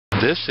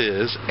This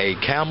is a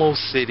Camel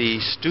City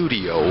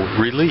studio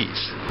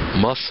release.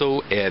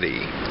 Muscle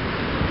Eddie,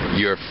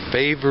 your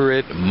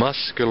favorite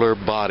muscular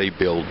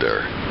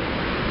bodybuilder.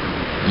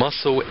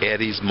 Muscle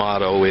Eddie's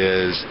motto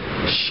is,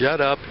 shut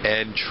up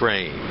and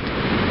train.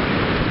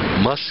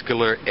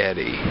 Muscular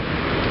Eddie,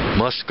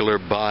 muscular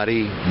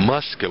body,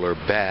 muscular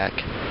back,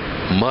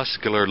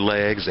 muscular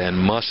legs, and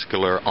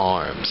muscular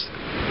arms.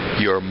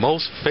 Your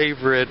most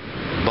favorite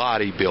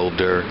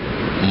bodybuilder,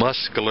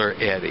 Muscular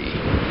Eddie.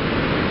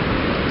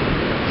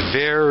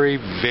 Very,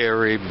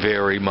 very,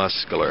 very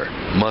muscular,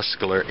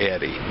 Muscular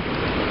Eddie.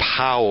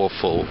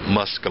 Powerful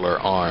muscular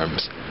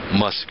arms,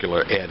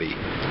 Muscular Eddie.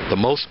 The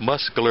most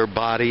muscular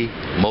body,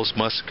 most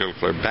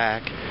muscular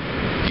back.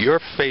 Your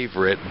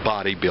favorite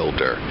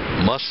bodybuilder,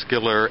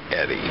 Muscular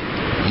Eddie.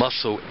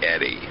 Muscle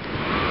Eddie.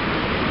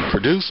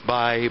 Produced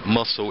by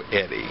Muscle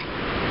Eddie.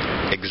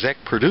 Exec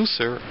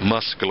producer,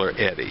 Muscular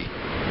Eddie.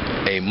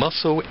 A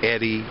Muscle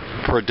Eddie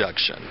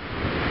production.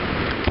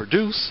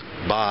 Produced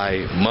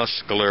by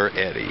Muscular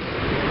Eddie.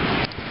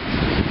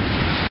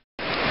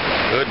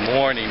 Good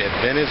morning at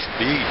Venice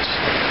Beach,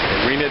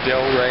 Marina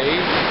del Rey,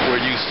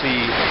 where you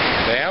see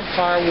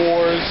Vampire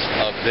Wars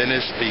of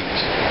Venice Beach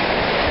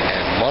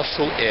and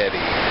Muscle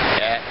Eddie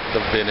at the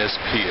Venice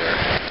Pier.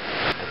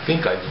 I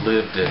think I've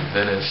lived in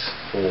Venice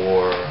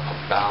for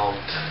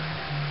about,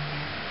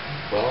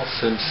 well,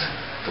 since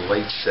the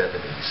late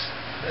 70s.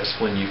 That's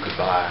when you could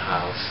buy a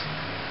house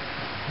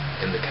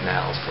in the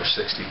canals for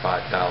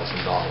 $65,000.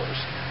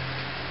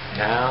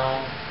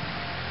 Now,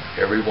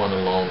 everyone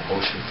along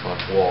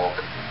Oceanfront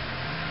Walk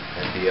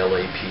and the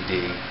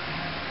LAPD,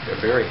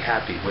 they're very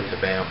happy with the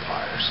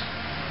vampires.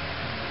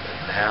 But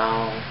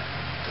now,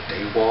 the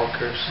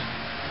daywalkers,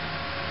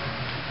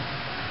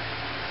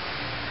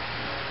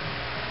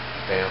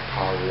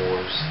 Vampire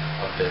Wars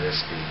of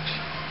Venice Beach.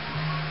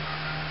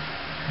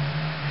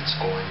 It's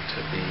going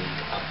to be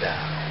a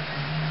battle.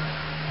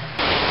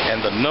 And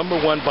the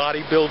 #1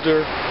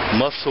 bodybuilder,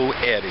 Muscle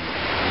Eddie,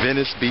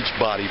 Venice Beach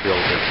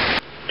bodybuilder.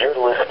 You're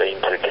listening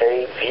to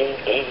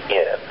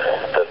KVEN,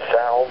 the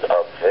sound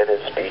of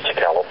Venice Beach,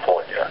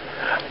 California,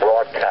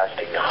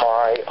 broadcasting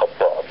high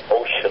above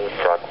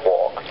Oceanfront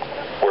Walk,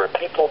 where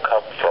people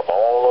come from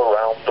all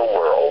around the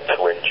world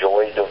to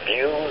enjoy the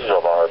views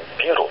of our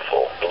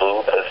beautiful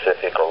blue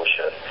Pacific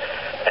Ocean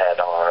and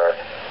our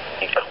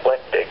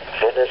eclectic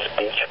Venice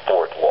Beach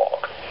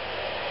boardwalk.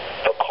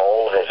 The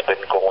call has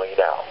been going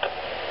out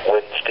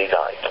Wednesday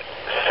night,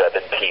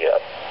 7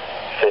 p.m.,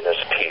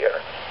 Venice Pier.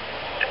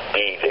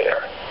 Be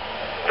there.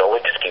 No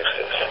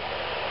excuses.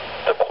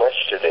 The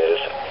question is,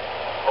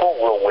 who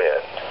will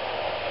win?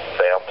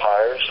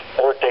 Vampires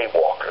or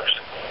daywalkers?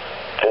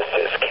 This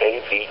is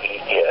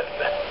KVEN,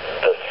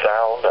 the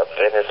sound of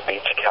Venice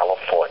Beach,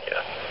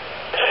 California.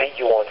 See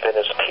you on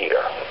Venice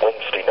Pier,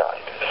 Wednesday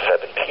night,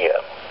 7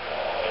 p.m.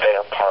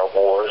 Vampire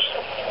Wars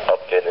of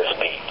Venice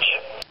Beach.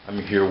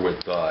 I'm here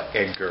with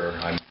Edgar.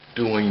 I'm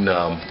doing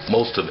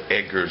most of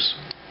Edgar's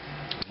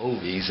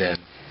movies, and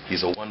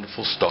he's a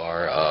wonderful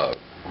star, a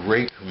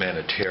great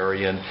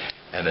humanitarian,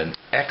 and an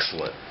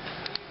excellent,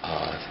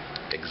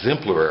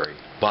 exemplary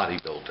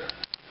bodybuilder.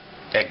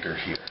 Edgar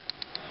here.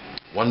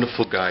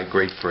 Wonderful guy,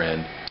 great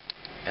friend,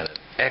 and an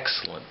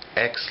excellent,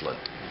 excellent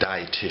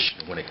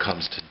dietitian when it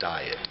comes to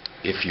diet.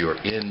 If you're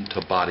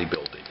into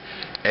bodybuilding,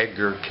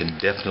 Edgar can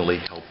definitely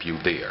help you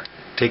there.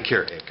 Take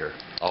care, Edgar.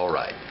 All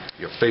right.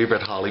 Your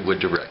favorite Hollywood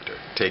director.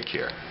 Take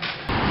care.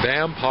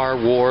 Vampire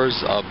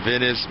Wars of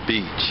Venice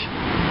Beach.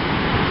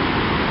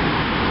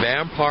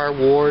 Vampire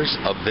Wars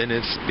of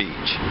Venice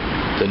Beach.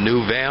 The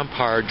new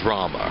vampire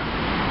drama.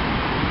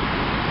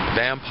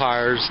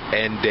 Vampires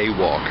and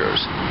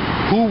daywalkers.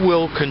 Who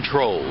will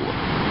control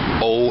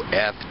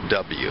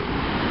OFW?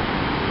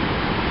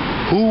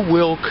 Who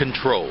will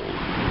control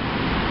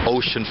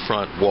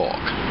Oceanfront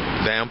Walk?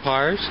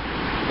 Vampires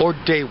or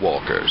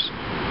daywalkers?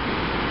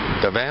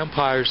 The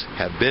vampires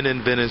have been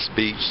in Venice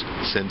Beach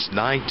since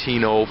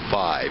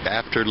 1905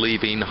 after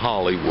leaving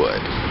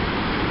Hollywood.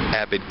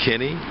 Abbott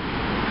Kinney,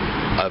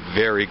 a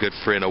very good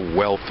friend of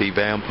wealthy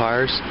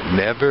vampires,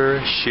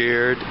 never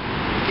shared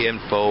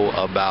info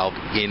about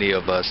any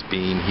of us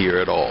being here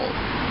at all.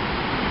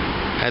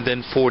 And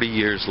then 40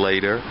 years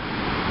later,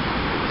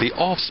 the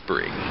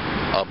offspring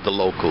of the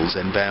locals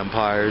and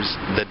vampires,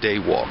 the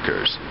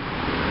daywalkers.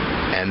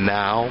 And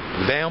now,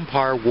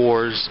 Vampire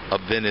Wars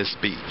of Venice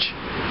Beach.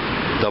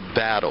 The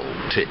battle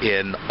to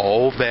end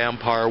all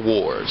vampire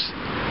wars.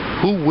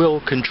 Who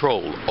will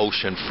control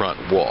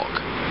Oceanfront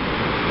Walk?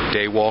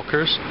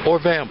 Daywalkers or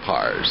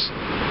vampires?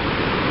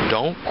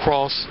 Don't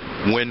cross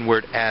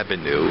Windward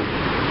Avenue.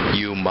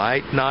 You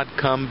might not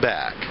come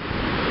back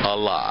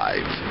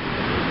alive.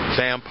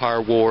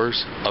 Vampire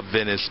Wars of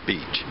Venice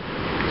Beach.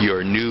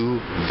 Your new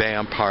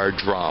vampire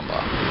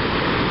drama.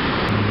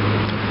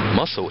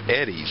 Muscle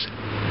Eddie's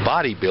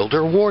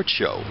Bodybuilder Award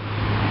Show.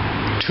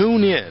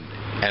 Tune in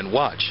and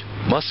watch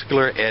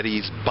Muscular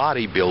Eddie's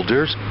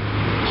Bodybuilders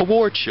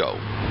Award Show.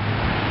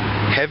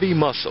 Heavy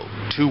Muscle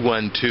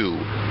 212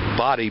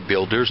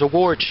 Bodybuilders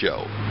Award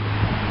Show.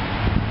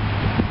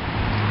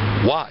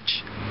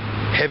 Watch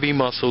Heavy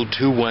Muscle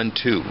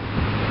 212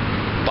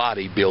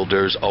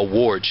 Bodybuilders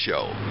Award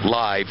Show,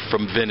 live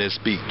from Venice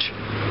Beach,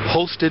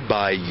 hosted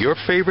by your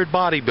favorite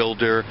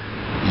bodybuilder,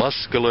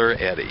 Muscular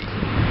Eddie.